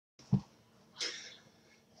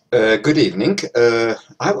Good evening.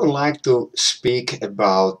 I would like to speak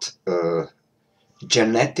about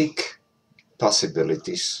genetic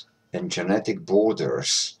possibilities and genetic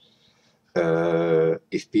borders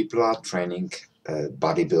if people are training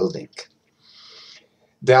bodybuilding.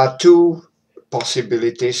 There are two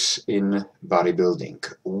possibilities in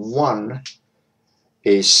bodybuilding. One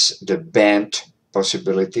is the banned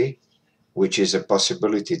possibility, which is a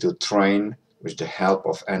possibility to train with the help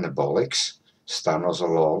of anabolics,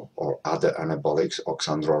 stanozolol or other anabolics,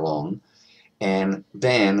 oxandrolone, and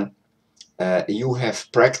then you have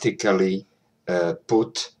practically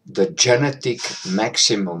put the genetic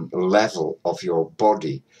maximum level of your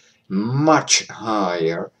body much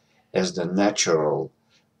higher as the natural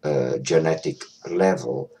genetic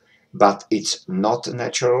level, but it's not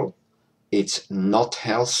natural, it's not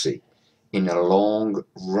healthy in a long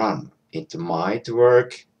run. It might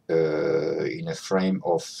work in a frame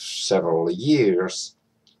of several years,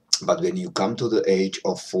 but when you come to the age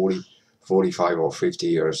of 40, 45 or 50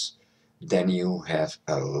 years, then you have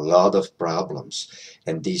a lot of problems.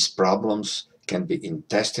 And these problems can be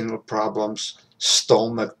intestinal problems,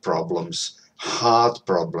 stomach problems, heart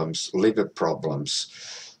problems, liver problems.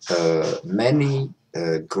 Many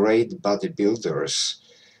great bodybuilders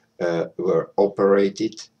were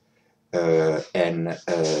operated and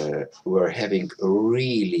were having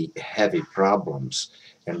really heavy problems.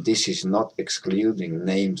 And this is not excluding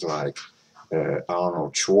names like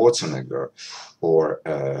Arnold Schwarzenegger or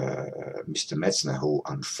Mr. Metzner, who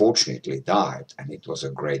unfortunately died, and it was a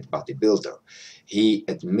great bodybuilder. He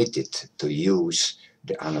admitted to use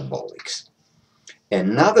the anabolics.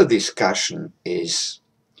 Another discussion is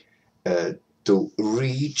to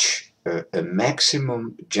reach a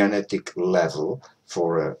maximum genetic level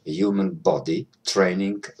for a human body,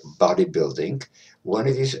 training, bodybuilding, when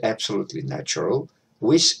it is absolutely natural,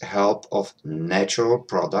 with help of natural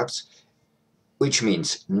products, which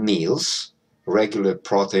means meals, regular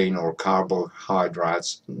protein or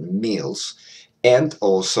carbohydrates meals, and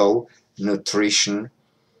also nutrition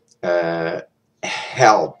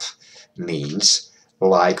help means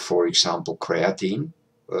like, for example, creatine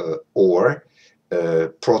or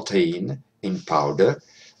protein in powder,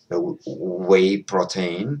 whey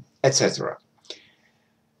protein, etc.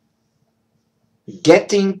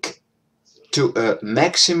 Getting to a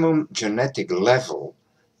maximum genetic level,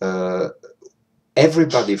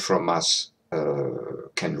 everybody from us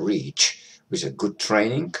can reach with a good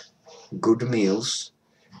training, good meals,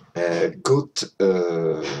 good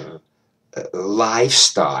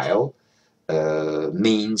lifestyle,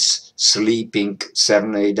 means sleeping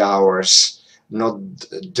 7-8 hours, not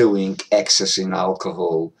doing excess in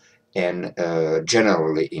alcohol, and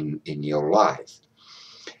generally in your life.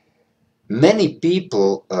 Many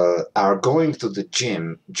people are going to the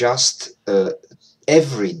gym just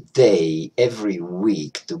every day, every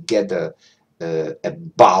week to get a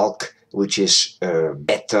bulk which is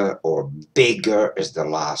better or bigger as the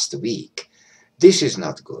last week. This is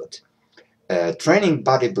not good. Training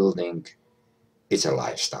bodybuilding is a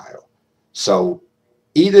lifestyle. So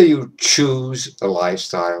either you choose a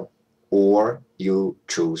lifestyle or you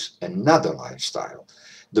choose another lifestyle.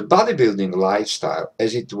 The bodybuilding lifestyle,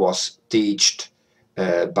 as it was taught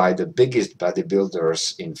by the biggest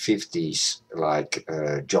bodybuilders in 50s like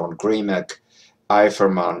John Grimek,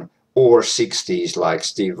 Iferman, or 60s like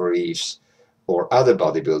Steve Reeves or other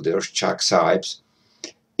bodybuilders, Chuck Sipes,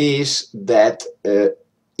 is that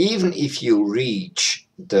even if you reach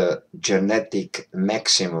the genetic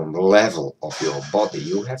maximum level of your body,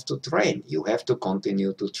 you have to train. You have to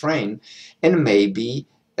continue to train and maybe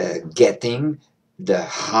getting the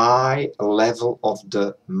high level of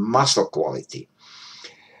the muscle quality,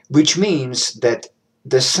 which means that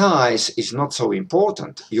the size is not so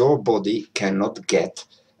important. Your body cannot get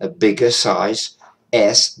a bigger size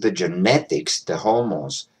as the genetics, the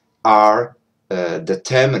hormones, are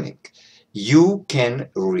determining. You can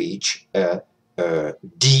reach a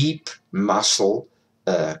deep muscle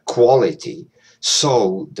quality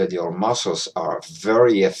so that your muscles are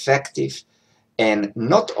very effective, and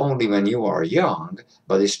not only when you are young,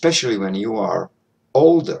 but especially when you are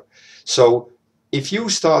older. So if you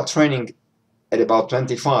start training at about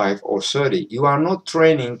 25 or 30, you are not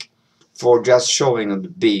training for just showing on the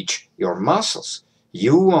beach your muscles.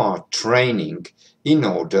 You are training in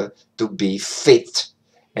order to be fit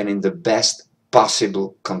and in the best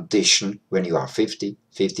possible condition when you are 50,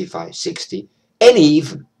 55, 60, and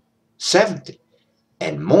even 70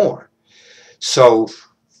 and more. So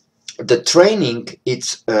the training,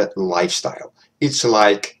 it's a lifestyle. It's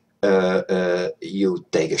like you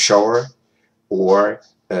take a shower, or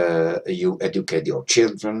you educate your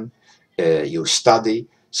children, you study.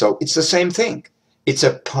 So it's the same thing. It's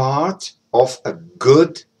a part of a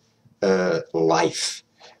good life,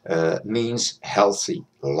 means healthy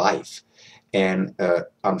life. And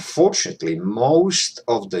unfortunately, most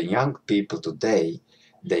of the young people today,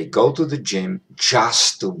 they go to the gym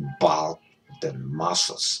just to bulk the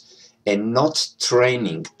muscles and not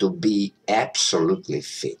training to be absolutely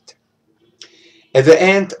fit. At the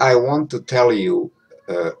end, I want to tell you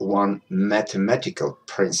one mathematical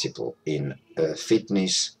principle in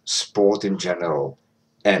fitness, sport in general,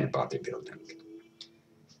 and bodybuilding.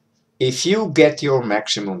 If you get your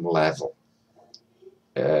maximum level,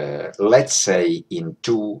 let's say in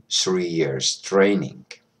 2-3 years training,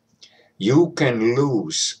 you can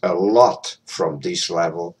lose a lot from this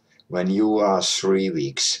level when you are 3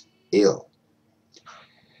 weeks ill.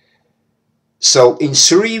 So in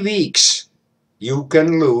 3 weeks, you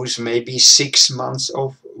can lose maybe 6 months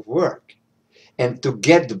of work. And to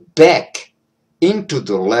get back into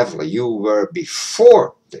the level you were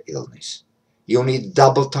before the illness, you need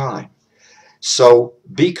double time. So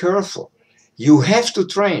be careful. You have to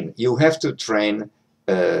train. You have to train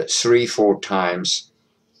 3-4 times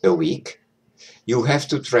a week. You have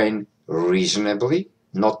to train reasonably,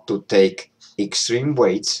 not to take extreme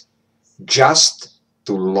weights, just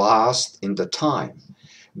to last in the time.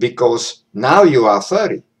 Because now you are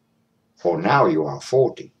 30 or now you are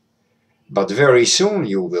 40, but very soon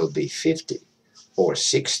you will be 50 or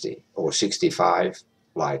 60 or 65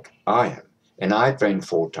 like I am. And I train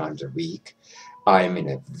 4 times a week. I am in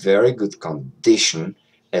a very good condition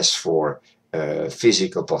as for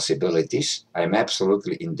physical possibilities. I am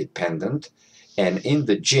absolutely independent. And in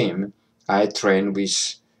the gym, I train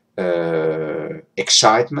with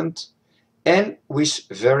excitement and with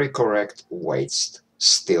very correct weights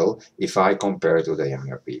still, if I compare to the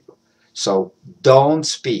younger people. So don't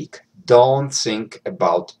think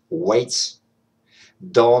about weights,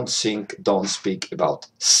 don't speak about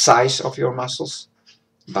size of your muscles,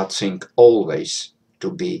 but think always to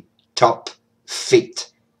be top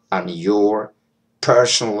fit on your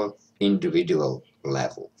personal individual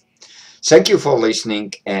level. Thank you for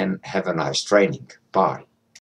listening and have a nice training. Bye.